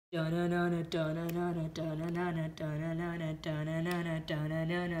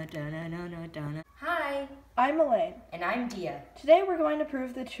Hi, I'm Elaine. and I'm Dia. Today we're going to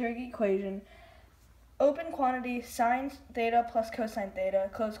prove the trig equation, open quantity sine theta plus cosine theta,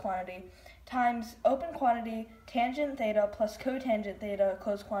 closed quantity, times open quantity tangent theta plus cotangent theta,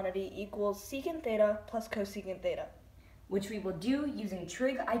 closed quantity, equals secant theta plus cosecant theta. Which we will do using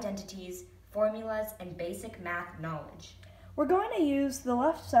trig identities, formulas, and basic math knowledge. We're going to use the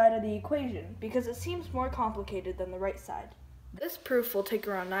left side of the equation because it seems more complicated than the right side. This proof will take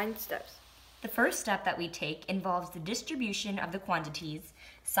around 9 steps. The first step that we take involves the distribution of the quantities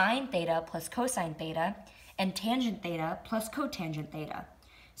sine theta plus cosine theta and tangent theta plus cotangent theta.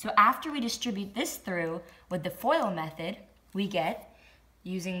 So after we distribute this through with the FOIL method, we get,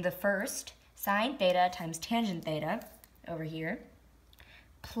 using the first, sine theta times tangent theta over here,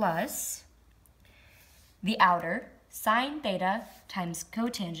 plus the outer, sine theta times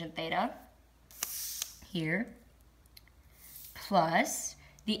cotangent theta here, plus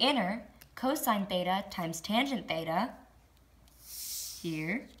the inner, cosine theta times tangent theta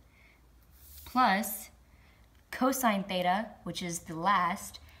here, plus cosine theta, which is the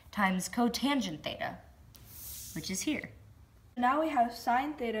last, times cotangent theta, which is here. Now we have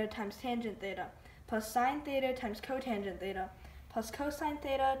sine theta times tangent theta, plus sine theta times cotangent theta, plus cosine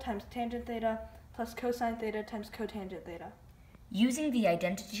theta times tangent theta, plus cosine theta times cotangent theta. Using the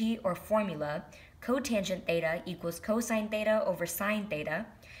identity or formula, cotangent theta equals cosine theta over sine theta,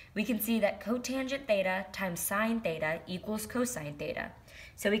 we can see that cotangent theta times sine theta equals cosine theta.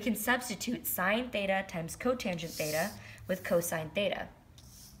 So we can substitute sine theta times cotangent theta with cosine theta.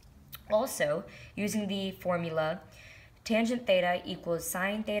 Also, using the formula, tangent theta equals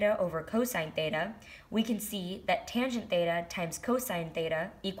sine theta over cosine theta, we can see that tangent theta times cosine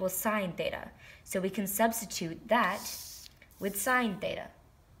theta equals sine theta. So we can substitute that with sine theta.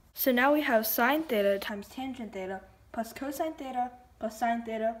 So now we have sine theta times tangent theta plus cosine theta plus sine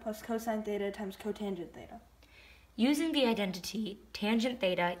theta plus cosine theta times cotangent theta. Using the identity tangent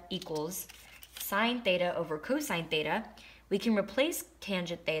theta equals sine theta over cosine theta, we can replace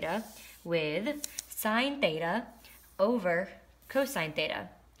tangent theta with sine theta over cosine theta.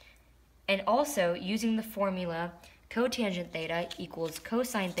 And also, using the formula cotangent theta equals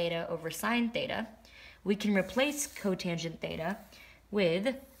cosine theta over sine theta, we can replace cotangent theta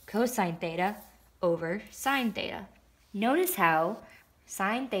with cosine theta over sine theta. Notice how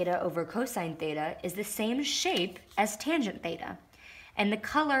sine theta over cosine theta is the same shape as tangent theta. And the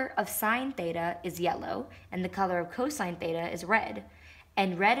color of sine theta is yellow, and the color of cosine theta is red.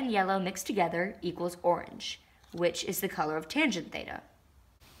 And red and yellow mixed together equals orange, which is the color of tangent theta.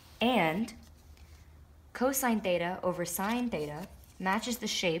 And cosine theta over sine theta matches the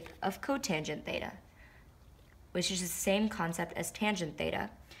shape of cotangent theta, which is the same concept as tangent theta.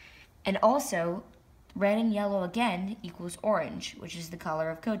 And also, red and yellow again equals orange, which is the color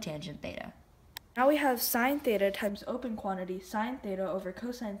of cotangent theta. Now we have sine theta times open quantity sine theta over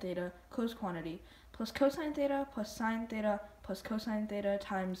cosine theta, closed quantity, plus cosine theta plus sine theta plus cosine theta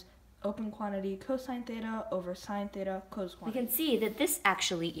times open quantity cosine theta over sine theta, closed quantity. We can see that this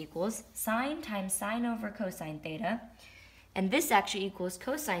actually equals sine times sine over cosine theta, and this actually equals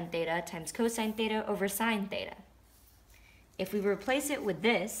cosine theta times cosine theta over sine theta. If we replace it with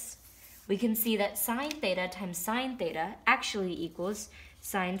this, we can see that sine theta times sine theta actually equals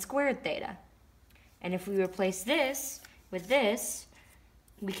sine squared theta. And if we replace this with this,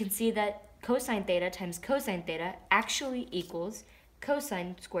 we can see that cosine theta times cosine theta actually equals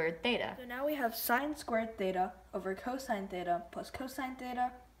cosine squared theta. So now we have sine squared theta over cosine theta plus cosine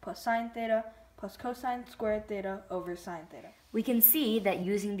theta plus sine theta plus cosine squared theta over sine theta. We can see that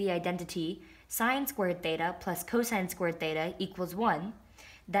using the identity sine squared theta plus cosine squared theta equals 1,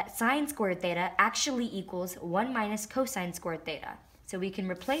 that sine squared theta actually equals 1 minus cosine squared theta. So we can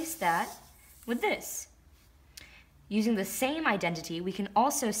replace that with this. Using the same identity, we can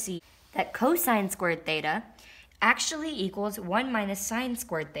also see that cosine squared theta actually equals 1 minus sine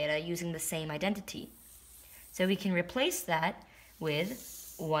squared theta using the same identity. So we can replace that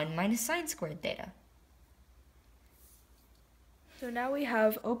with 1 minus sine squared theta. So now we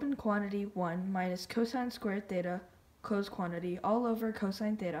have open quantity 1 minus cosine squared theta, closed quantity, all over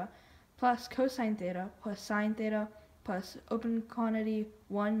cosine theta, plus cosine theta plus sine theta plus open quantity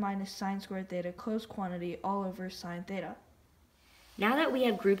 1 minus sine squared theta, closed quantity, all over sine theta. Now that we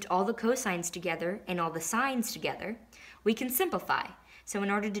have grouped all the cosines together and all the sines together, we can simplify. So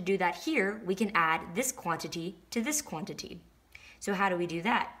in order to do that here, we can add this quantity to this quantity. So how do we do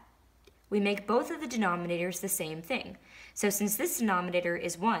that? We make both of the denominators the same thing. So since this denominator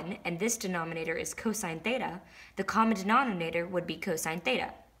is 1 and this denominator is cosine theta, the common denominator would be cosine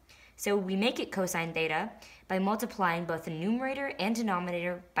theta. So we make it cosine theta by multiplying both the numerator and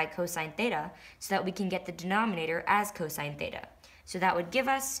denominator by cosine theta so that we can get the denominator as cosine theta. So that would give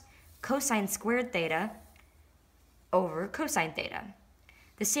us cosine squared theta over cosine theta.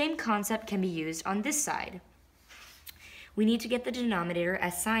 The same concept can be used on this side. We need to get the denominator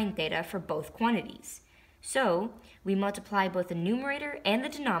as sine theta for both quantities. So we multiply both the numerator and the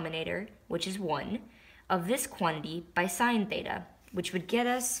denominator, which is 1, of this quantity by sine theta, which would get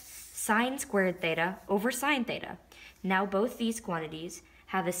us sine squared theta over sine theta. Now both these quantities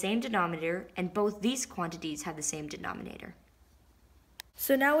have the same denominator, and both these quantities have the same denominator.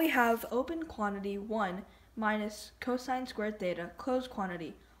 So now we have open quantity 1 minus cosine squared theta closed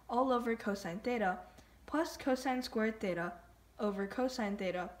quantity all over cosine theta plus cosine squared theta over cosine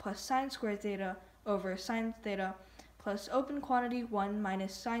theta plus sine squared theta over sine theta plus open quantity 1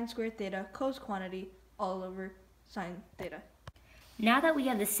 minus sine squared theta closed quantity all over sine theta. Now that we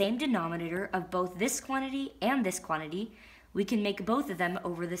have the same denominator of both this quantity and this quantity, we can make both of them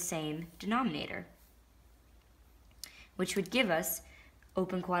over the same denominator, which would give us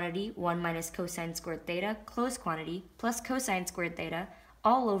open quantity 1 minus cosine squared theta closed quantity plus cosine squared theta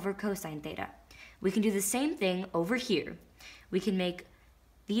all over cosine theta. We can do the same thing over here. We can make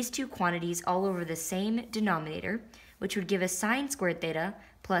these two quantities all over the same denominator, which would give us sine squared theta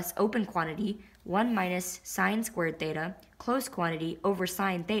plus open quantity 1 minus sine squared theta closed quantity over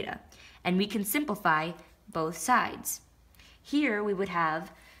sine theta, and we can simplify both sides. Here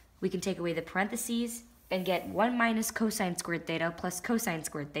we can take away the parentheses and get 1 minus cosine squared theta plus cosine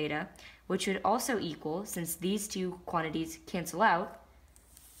squared theta, which would also equal, since these two quantities cancel out,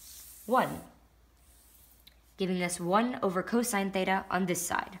 1, giving us 1 over cosine theta on this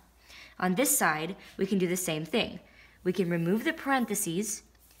side. On this side, we can do the same thing. We can remove the parentheses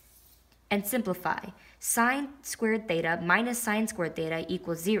and simplify. Sine squared theta minus sine squared theta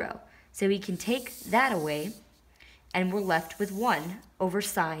equals 0. So we can take that away, and we're left with 1 over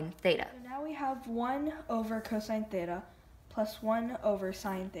sine theta. So now we have 1 over cosine theta plus 1 over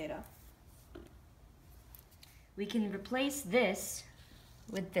sine theta. We can replace this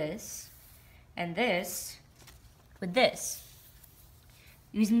with this, and this with this.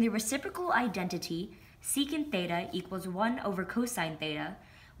 Using the reciprocal identity, secant theta equals 1 over cosine theta,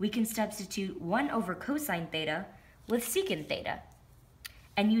 we can substitute 1 over cosine theta with secant theta.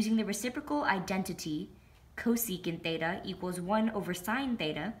 And using the reciprocal identity, cosecant theta equals 1 over sine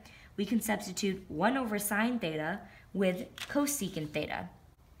theta, we can substitute 1 over sine theta with cosecant theta.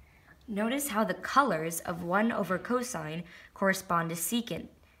 Notice how the colors of 1 over cosine correspond to secant,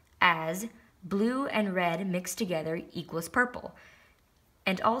 as blue and red mixed together equals purple.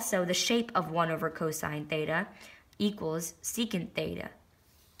 And also the shape of 1 over cosine theta equals secant theta.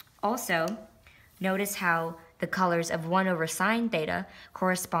 Also, notice how the colors of 1 over sine theta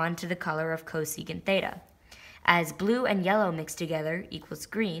correspond to the color of cosecant theta, as blue and yellow mixed together equals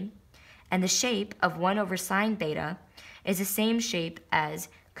green, and the shape of 1 over sine theta is the same shape as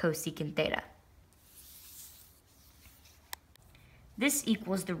cosecant theta. This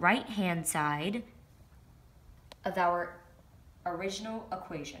equals the right-hand side of our original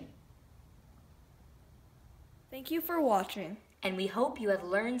equation. Thank you for watching. And we hope you have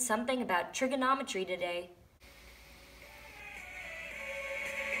learned something about trigonometry today.